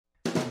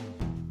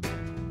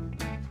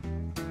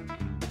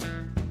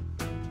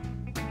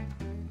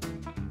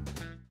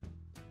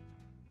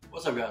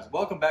What's up, guys?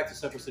 Welcome back to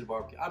Central City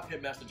Barbecue. I'm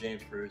Pitmaster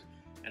James Cruz,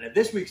 and in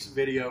this week's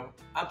video,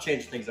 I'm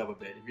changing things up a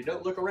bit. If you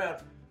don't look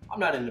around, I'm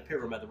not in the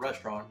pit room at the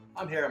restaurant.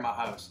 I'm here at my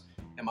house,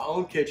 in my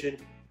own kitchen.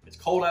 It's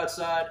cold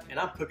outside, and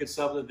I'm cooking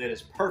something that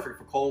is perfect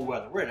for cold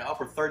weather. We're in the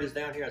upper 30s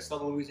down here in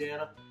southern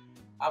Louisiana.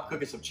 I'm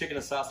cooking some chicken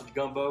and sausage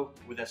gumbo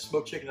with that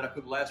smoked chicken that I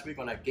cooked last week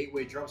on that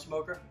Gateway drum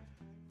smoker.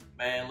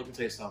 Man, let me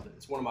tell you something.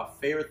 It's one of my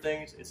favorite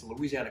things. It's a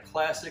Louisiana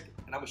classic,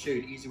 and I'm gonna show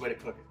you the easy way to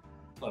cook it.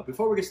 Look,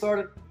 before we get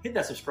started, hit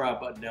that subscribe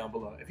button down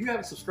below. If you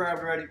haven't subscribed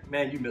already,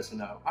 man, you're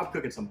missing out. I'm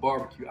cooking some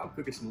barbecue. I'm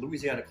cooking some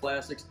Louisiana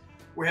classics.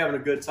 We're having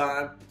a good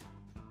time.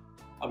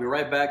 I'll be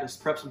right back. Let's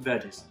prep some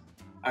veggies.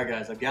 All right,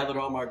 guys, I've gathered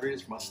all my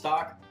ingredients for my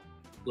stock.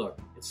 Look,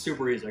 it's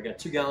super easy. I got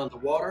 2 gallons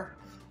of water.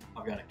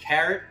 I've got a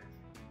carrot.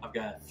 I've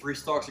got 3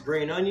 stalks of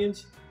green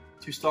onions,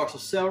 2 stalks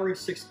of celery,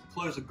 6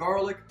 cloves of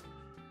garlic,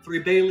 3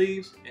 bay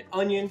leaves, an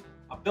onion,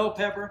 a bell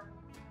pepper,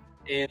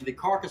 and the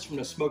carcass from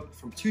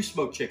 2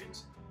 smoked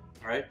chickens.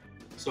 All right.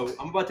 So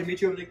I'm about to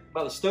meet you over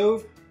by the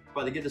stove,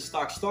 about to get the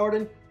stock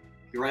started.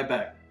 Be right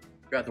back.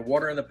 Got the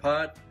water in the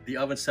pot, the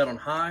oven set on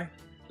high.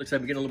 Looks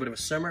like we're getting a little bit of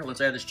a simmer.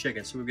 Let's add this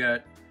chicken. So we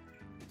had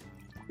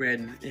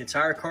an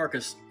entire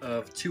carcass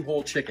of 2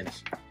 whole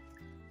chickens,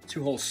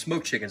 2 whole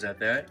smoked chickens at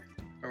that.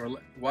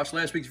 Watch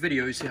last week's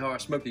video, you see how I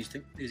smoked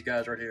these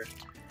guys right here.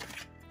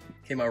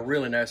 Came out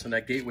really nice on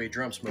that Gateway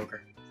drum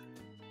smoker.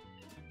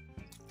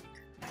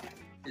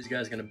 These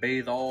guys are gonna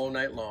bathe all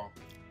night long.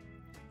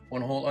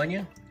 1 whole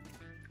onion,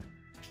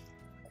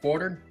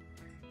 quartered,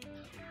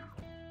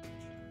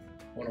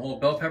 1 whole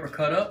bell pepper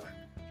cut up,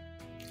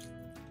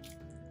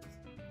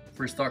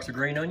 3 stalks of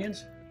green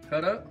onions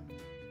cut up,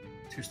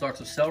 2 stalks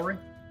of celery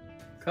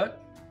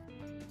cut,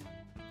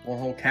 1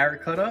 whole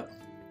carrot cut up,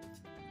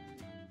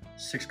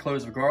 6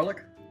 cloves of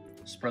garlic,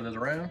 spread those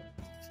around,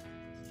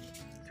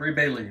 3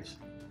 bay leaves,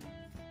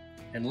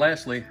 and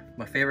lastly,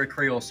 my favorite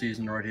Creole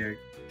seasoning right here,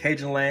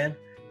 Cajunland,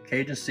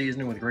 Cajun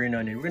seasoning with green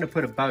onion. We're gonna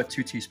put about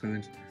 2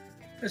 teaspoons.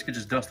 This could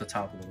just dust the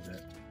top a little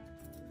bit.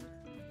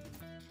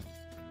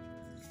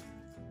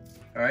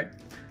 All right,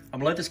 I'm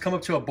gonna let this come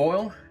up to a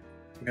boil.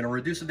 We're gonna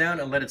reduce it down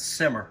and let it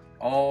simmer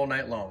all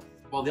night long.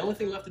 Well, the only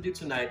thing left to do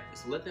tonight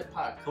is to let that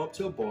pot come up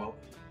to a boil.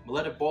 I'm gonna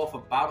let it boil for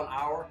about an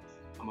hour.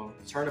 I'm gonna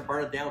turn the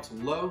burner down to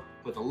low,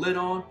 put the lid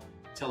on,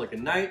 tell it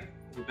good night.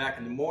 We're back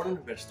in the morning.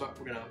 We're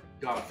gonna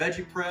do our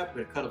veggie prep.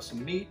 We're gonna cut up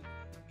some meat,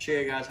 show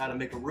you guys how to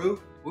make a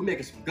roux. We're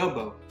making some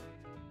gumbo.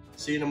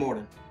 See you in the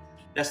morning.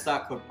 That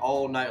stock cooked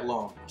all night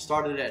long. I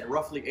started it at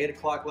roughly 8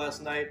 o'clock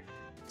last night.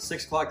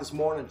 6 o'clock this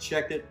morning,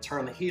 checked it,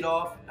 turned the heat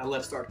off, and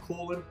let it start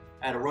cooling.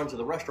 I had to run to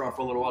the restaurant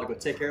for a little while to go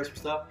take care of some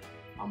stuff.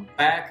 I'm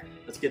back.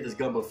 Let's get this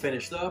gumbo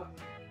finished up.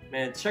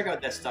 Man, check out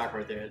that stock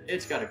right there.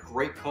 It's got a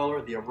great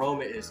color. The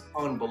aroma is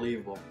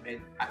unbelievable. And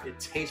it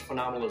tastes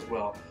phenomenal as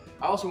well.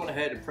 I also went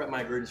ahead and prep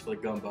my ingredients for the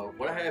gumbo.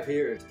 What I have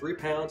here is 3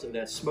 pounds of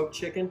that smoked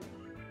chicken,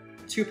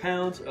 2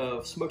 pounds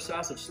of smoked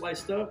sausage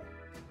sliced up,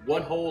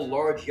 1 whole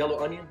large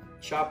yellow onion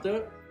chopped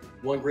up,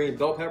 1 green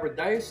bell pepper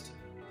diced,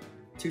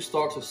 2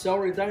 stalks of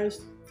celery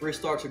diced, 3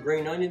 stalks of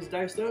green onions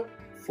diced up,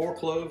 4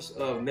 cloves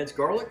of minced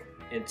garlic,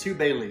 and 2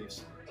 bay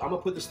leaves. I'm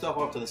gonna put this stuff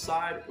off to the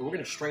side, and we're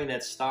gonna strain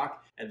that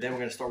stock, and then we're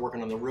gonna start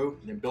working on the roux,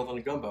 and then building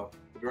the gumbo.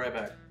 We'll be right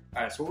back.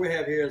 All right, so what we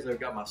have here is I've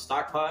got my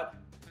stock pot,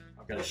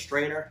 I've got a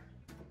strainer,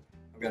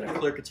 I've got a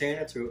clear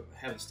container to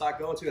have the stock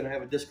go into, and I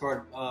have a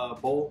discard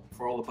bowl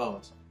for all the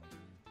bones.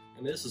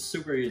 And this is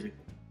super easy.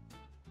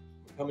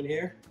 Come in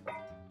here,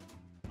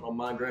 I don't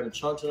mind grabbing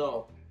chunks and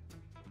all.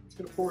 Just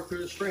gonna pour it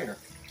through the strainer.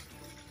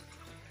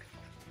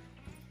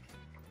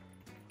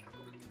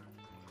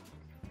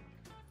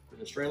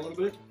 Strain a little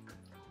bit.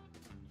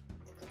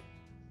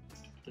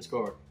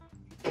 Discard.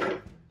 Let's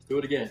do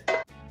it again.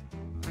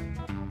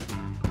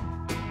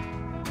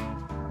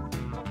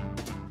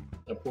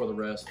 I'll pour the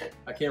rest.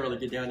 I can't really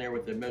get down there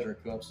with the measuring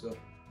cup, so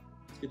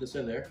let's get this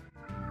in there.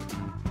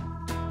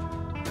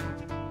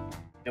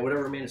 And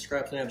whatever remaining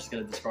scraps in there, I'm just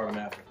going to discard them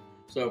after.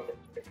 So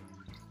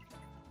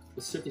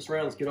let's sift this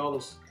around. Let's get all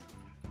this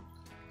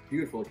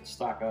beautiful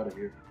stock out of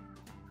here.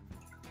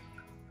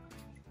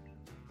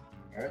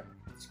 All right.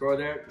 Discard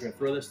there. We're gonna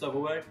throw this stuff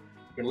away.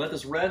 We're gonna let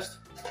this rest.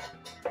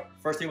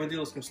 First thing we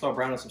do is gonna start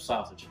browning some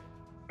sausage.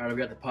 All right, I've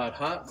got the pot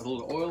hot with a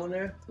little oil in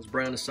there. Let's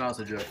brown the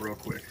sausage up real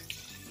quick.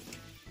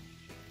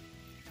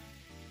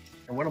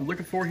 And what I'm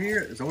looking for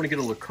here is I want to get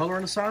a little color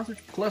on the sausage.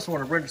 Plus, I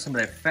want to render some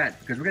of that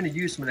fat because we're gonna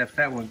use some of that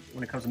fat when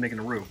it comes to making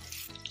the roux.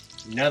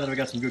 Now that I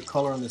got some good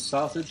color on this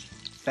sausage,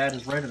 fat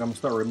is rendered. I'm gonna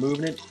start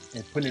removing it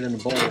and putting it in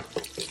the bowl.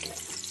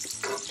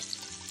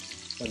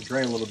 Let it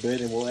drain a little bit,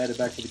 and we'll add it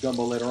back to the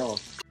gumbo later on.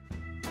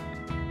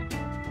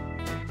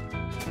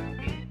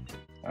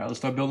 All right, let's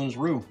start building this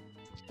roux.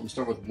 I'm gonna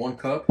start with 1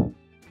 cup of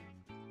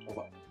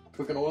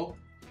cooking oil.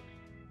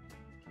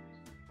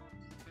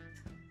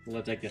 We'll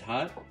let that get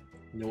hot,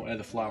 and then we'll add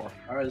the flour.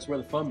 All right, this is where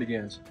the fun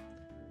begins.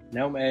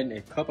 Now I'm adding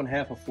 1.5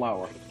 cups of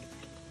flour.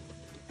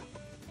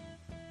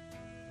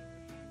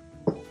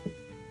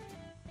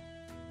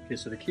 Okay,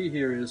 so the key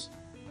here is,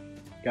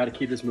 got to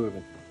keep this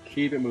moving.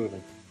 Keep it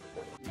moving.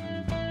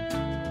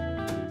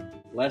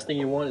 Last thing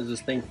you want is this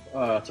thing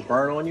to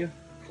burn on you.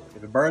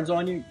 If it burns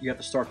on you, you have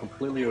to start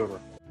completely over.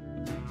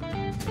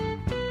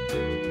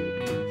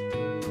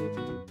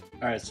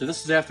 All right, so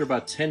this is after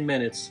about 10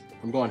 minutes.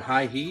 I'm going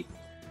high heat,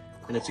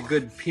 and it's a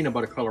good peanut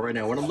butter color right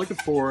now. What I'm looking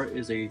for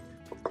is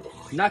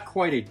not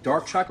quite a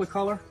dark chocolate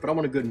color, but I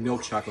want a good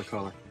milk chocolate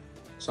color.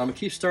 So I'm gonna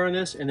keep stirring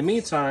this. In the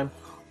meantime,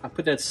 I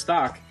put that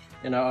stock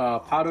in a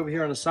pot over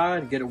here on the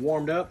side and get it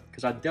warmed up,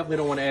 because I definitely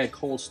don't want to add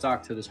cold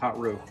stock to this hot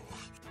roux.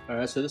 All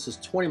right, so this is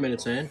 20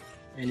 minutes in,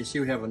 and you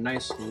see we have a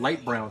nice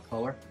light brown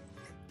color.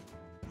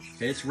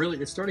 Okay, it's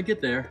starting to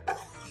get there.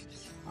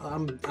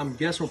 I'm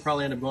guessing we'll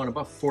probably end up going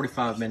about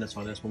 45 minutes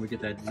on this when we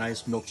get that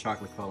nice milk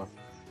chocolate color.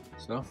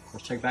 So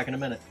let's check back in a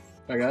minute.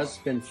 All right, guys, it's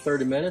been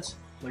 30 minutes.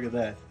 Look at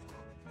that.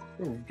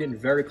 We're getting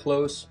very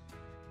close.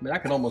 I mean, I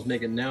can almost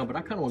make it now, but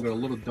I kind of want to go a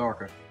little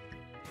darker.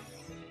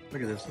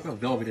 Look at this. Look how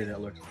velvety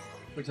that looks.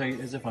 Looks like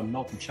as if I'm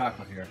melting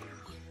chocolate here.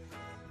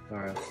 All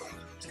right,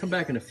 let's come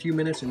back in a few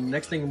minutes, and the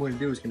next thing I'm going to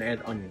do is going to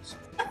add onions.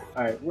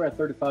 All right, we're at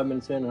 35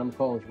 minutes in, and I'm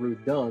calling this roux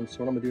done. So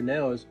what I'm going to do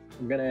now is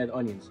I'm going to add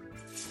onions.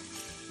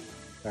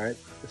 All right,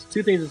 there's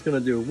two things it's going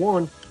to do.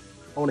 One,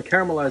 I want to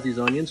caramelize these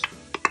onions,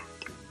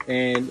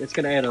 and it's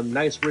going to add a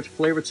nice rich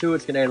flavor to it.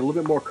 It's going to add a little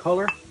bit more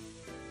color,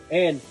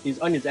 and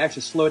these onions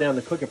actually slow down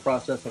the cooking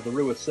process of the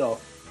roux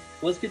itself.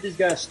 So let's get these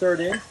guys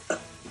stirred in. I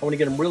want to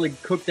get them really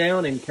cooked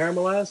down and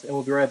caramelized, and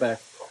we'll be right back.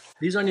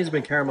 These onions have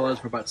been caramelized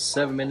for about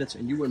 7 minutes,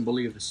 and you wouldn't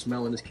believe the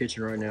smell in this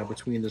kitchen right now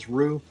between this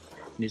roux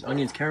and these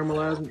onions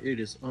caramelizing. It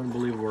is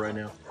unbelievable right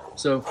now.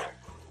 So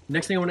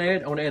next thing I want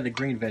to add the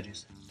green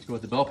veggies. Let's go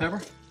with the bell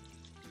pepper,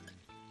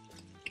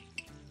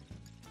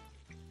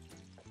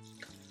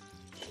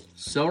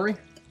 celery.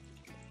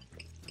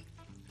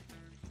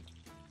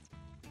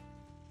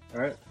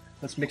 All right,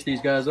 let's mix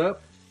these guys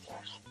up.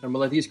 I'm gonna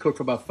let these cook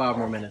for about 5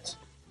 more minutes.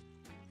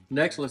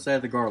 Next, let's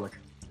add the garlic.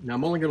 Now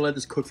I'm only gonna let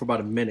this cook for about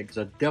a minute because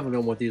I definitely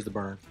don't want these to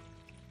burn.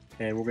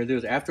 And what we're gonna do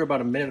is after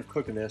about a minute of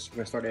cooking this, we're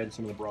gonna start adding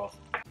some of the broth.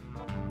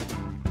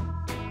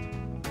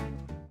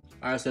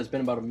 All right, so it's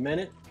been about a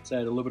minute. Let's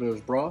add a little bit of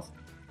this broth.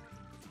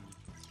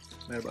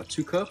 Add about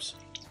 2 cups.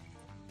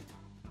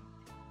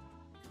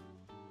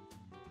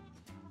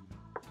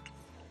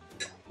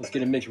 Let's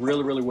get it mixed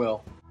really, really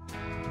well.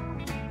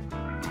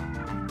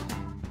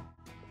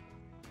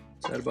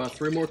 Let's add about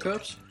 3 more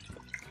cups.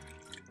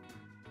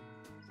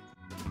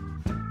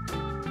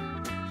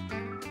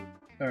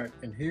 All right,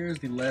 and here's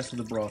the last of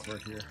the broth right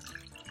here.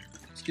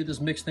 Let's get this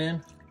mixed in.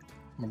 I'm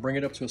gonna bring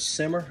it up to a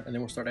simmer, and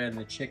then we'll start adding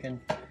the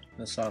chicken and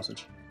the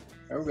sausage.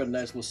 All right, we've got a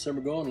nice little simmer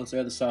going. Let's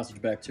add the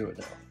sausage back to it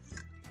now.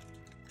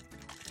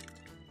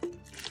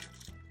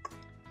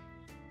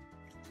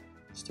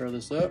 Stir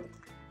this up,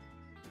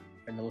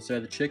 and then let's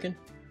add the chicken.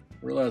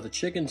 Realize the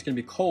chicken's gonna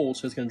be cold,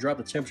 so it's gonna drop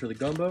the temperature of the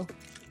gumbo.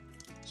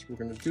 So what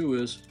we're gonna do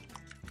is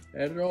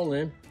add it all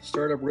in,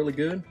 stir it up really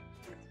good,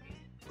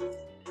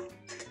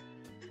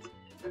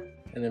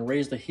 and then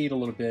raise the heat a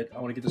little bit. I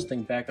want to get this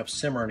thing back up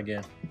simmering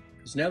again.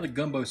 Because now the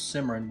gumbo's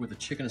simmering with the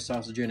chicken and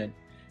sausage in it.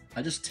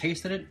 I just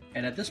tasted it,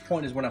 and at this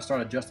point is when I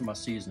start adjusting my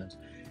seasonings.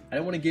 I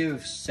don't want to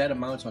give set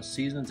amounts on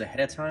seasonings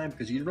ahead of time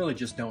because you really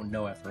just don't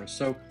know at first.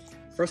 So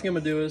first thing I'm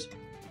going to do is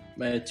I'm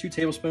going to add 2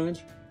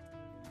 tablespoons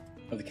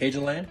of the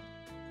Cajunland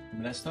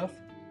and that stuff.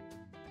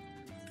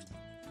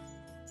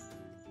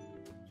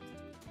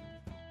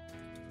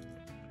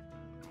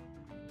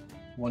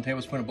 One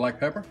tablespoon of black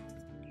pepper.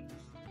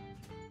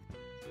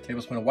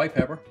 Tablespoon of white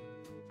pepper,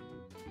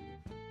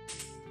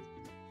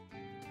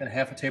 and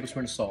 ½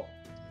 tablespoon of salt.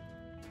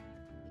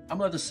 I'm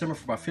gonna let this simmer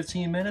for about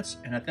 15 minutes,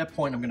 and at that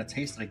point I'm gonna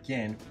taste it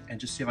again and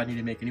just see if I need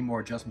to make any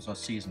more adjustments on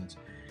seasonings.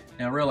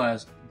 Now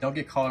realize, don't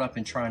get caught up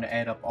in trying to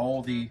add up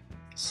all the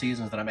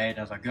seasonings that I'm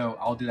adding as I go.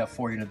 I'll do that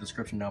for you in the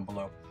description down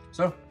below.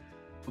 So,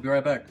 we'll be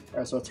right back. All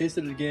right, so I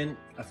tasted it again.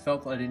 I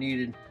felt that I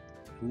needed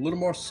a little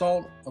more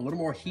salt, a little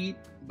more heat,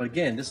 but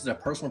again, this is a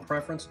personal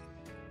preference.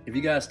 If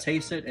you guys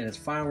taste it and it's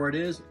fine where it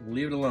is,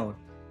 leave it alone.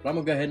 But I'm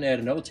gonna go ahead and add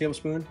another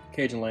tablespoon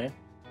Cajunland.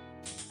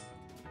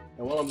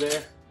 And while I'm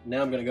there,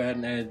 now I'm gonna go ahead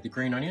and add the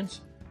green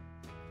onions.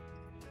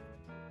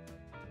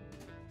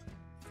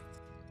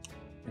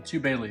 And 2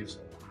 bay leaves.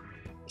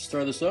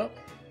 Stir this up.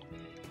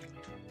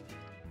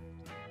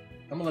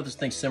 I'm gonna let this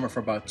thing simmer for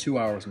about 2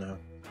 hours now,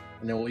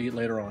 and then we'll eat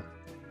later on.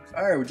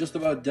 All right, we're just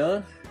about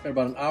done. Got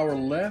about an hour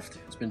left.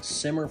 It's been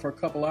simmering for a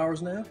couple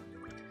hours now.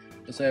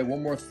 Let's add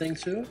one more thing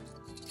to it.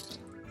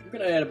 We're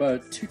gonna add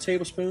about 2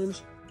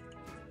 tablespoons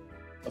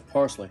of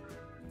parsley.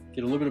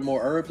 Get a little bit more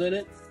herbs in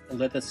it and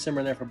let that simmer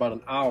in there for about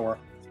an hour.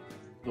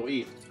 We'll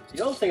eat.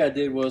 The other thing I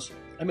did was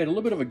I made a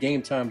little bit of a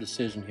game time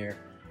decision here.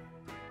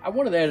 I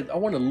wanted a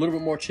little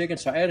bit more chicken,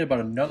 so I added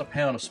about another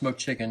pound of smoked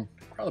chicken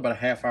probably about a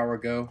half hour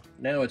ago.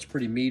 Now it's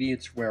pretty meaty.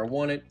 It's where I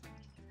want it.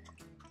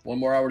 1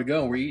 more hour to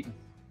go and we're eating.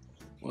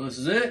 Well, this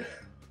is it.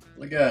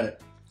 Look at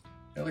it.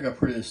 Now look how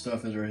pretty this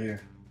stuff is right here.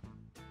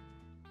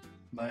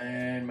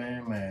 Man,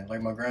 man, man.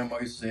 Like my grandma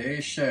used to say,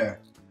 hey, Chef.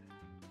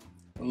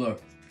 But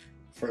look,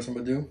 first I'm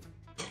gonna do,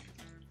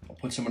 I'll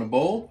put some in a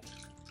bowl.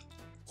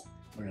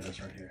 Look at this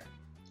right here.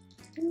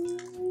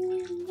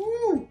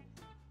 Woo!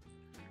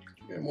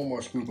 Get one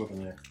more scoop up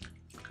in there.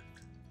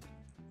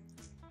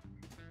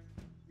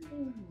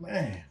 Ooh,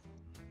 man.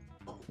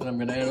 Then I'm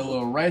gonna add a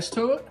little rice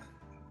to it.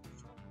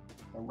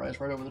 Rice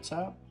right over the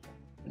top.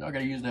 You know, I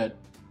gotta use that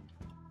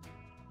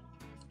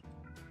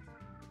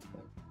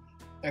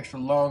extra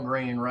long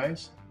grain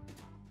rice.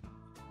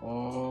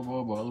 Oh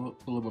boy, boy, a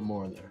little bit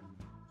more in there.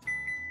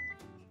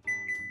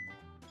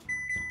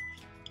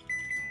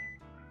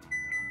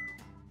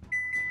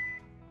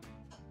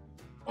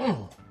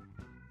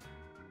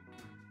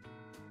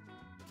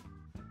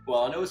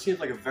 Well, I know it seems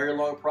like a very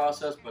long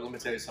process, but let me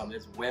tell you something.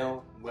 It's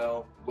well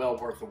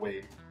worth the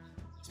wait.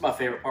 It's my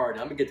favorite part.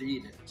 I'm gonna get to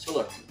eating it. So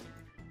look,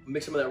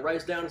 mix some of that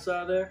rice down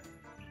inside there.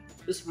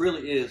 This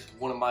really is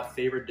one of my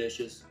favorite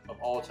dishes of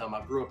all time.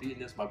 I grew up eating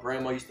this. My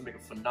grandma used to make a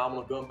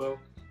phenomenal gumbo.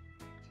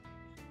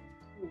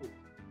 Ooh,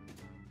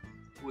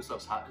 this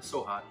stuff's hot. It's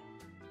so hot.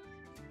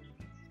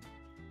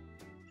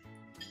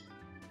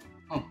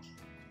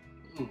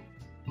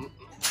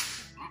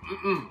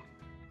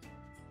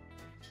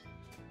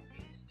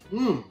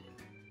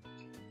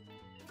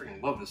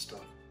 Freaking love this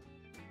stuff.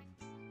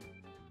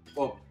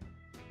 Well,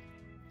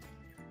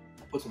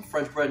 put some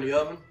French bread in the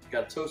oven.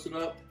 Got to toast it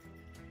up.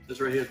 This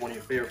right here is one of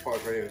your favorite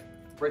parts right here.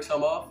 Break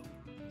some off.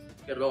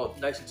 Got it all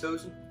nice and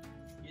toasted.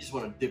 You just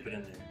want to dip it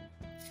in there.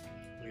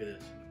 Look at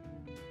this.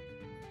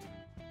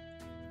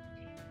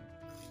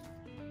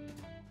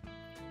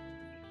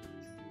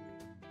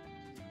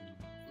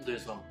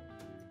 There's some.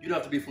 You don't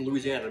have to be from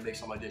Louisiana to make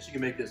something like this. You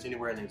can make this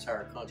anywhere in the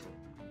entire country.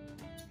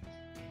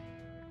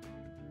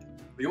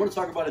 But you want to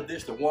talk about a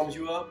dish that warms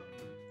you up?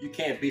 You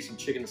can't beat some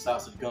chicken and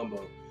sausage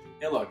gumbo.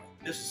 And look,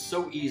 this is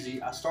so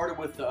easy. I started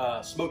with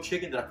smoked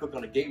chicken that I cooked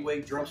on a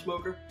Gateway drum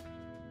smoker.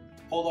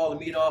 Pulled all the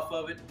meat off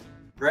of it,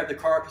 grabbed the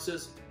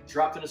carcasses,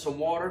 dropped into some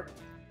water,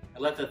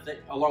 and let that thing,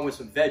 along with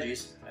some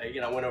veggies. I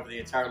went over the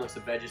entire list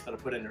of veggies that I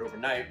put in there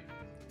overnight.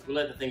 We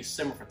let the thing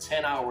simmer for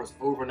 10 hours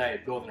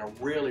overnight, building a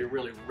really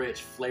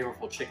rich,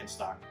 flavorful chicken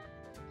stock.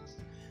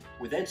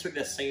 We then took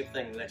that same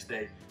thing the next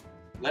day,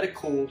 let it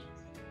cool,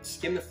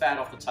 skim the fat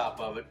off the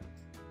top of it.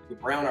 We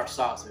brown our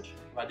sausage.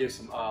 I did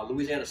some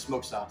Louisiana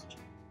smoked sausage.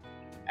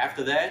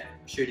 After that,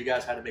 I showed you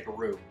guys how to make a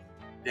roux.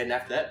 Then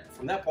after that,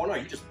 from that point on,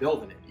 you're just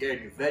building it. You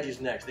add your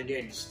veggies next, then you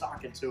add your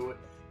stock into it,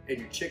 add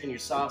your chicken, your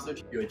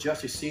sausage. You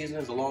adjust your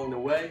seasonings along the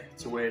way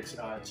to where it's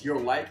to your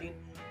liking.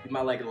 You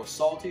might like it a little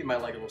salty, you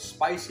might like it a little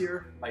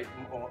spicier, might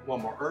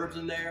want more herbs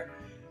in there.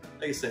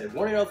 Like I said,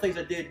 one of the other things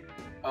I did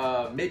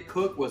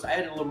mid-cook was I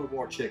added a little bit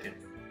more chicken.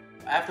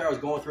 After I was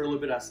going through a little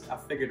bit, I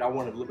figured I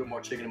wanted a little bit more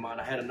chicken in mine.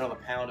 I had another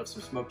pound of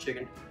some smoked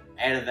chicken,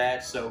 added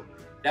that, so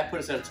that put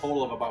us at a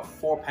total of about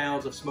 4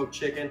 pounds of smoked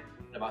chicken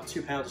and about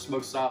 2 pounds of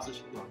smoked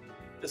sausage. Look,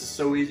 this is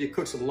so easy.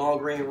 Cook some long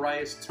grain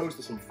rice,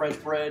 toasted some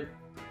French bread.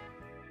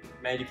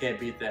 Man, you can't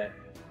beat that.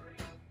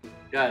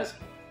 Guys,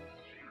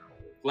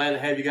 glad to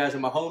have you guys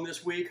in my home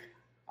this week.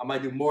 I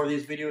might do more of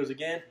these videos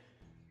again.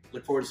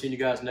 Look forward to seeing you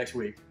guys next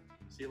week.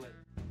 See you later.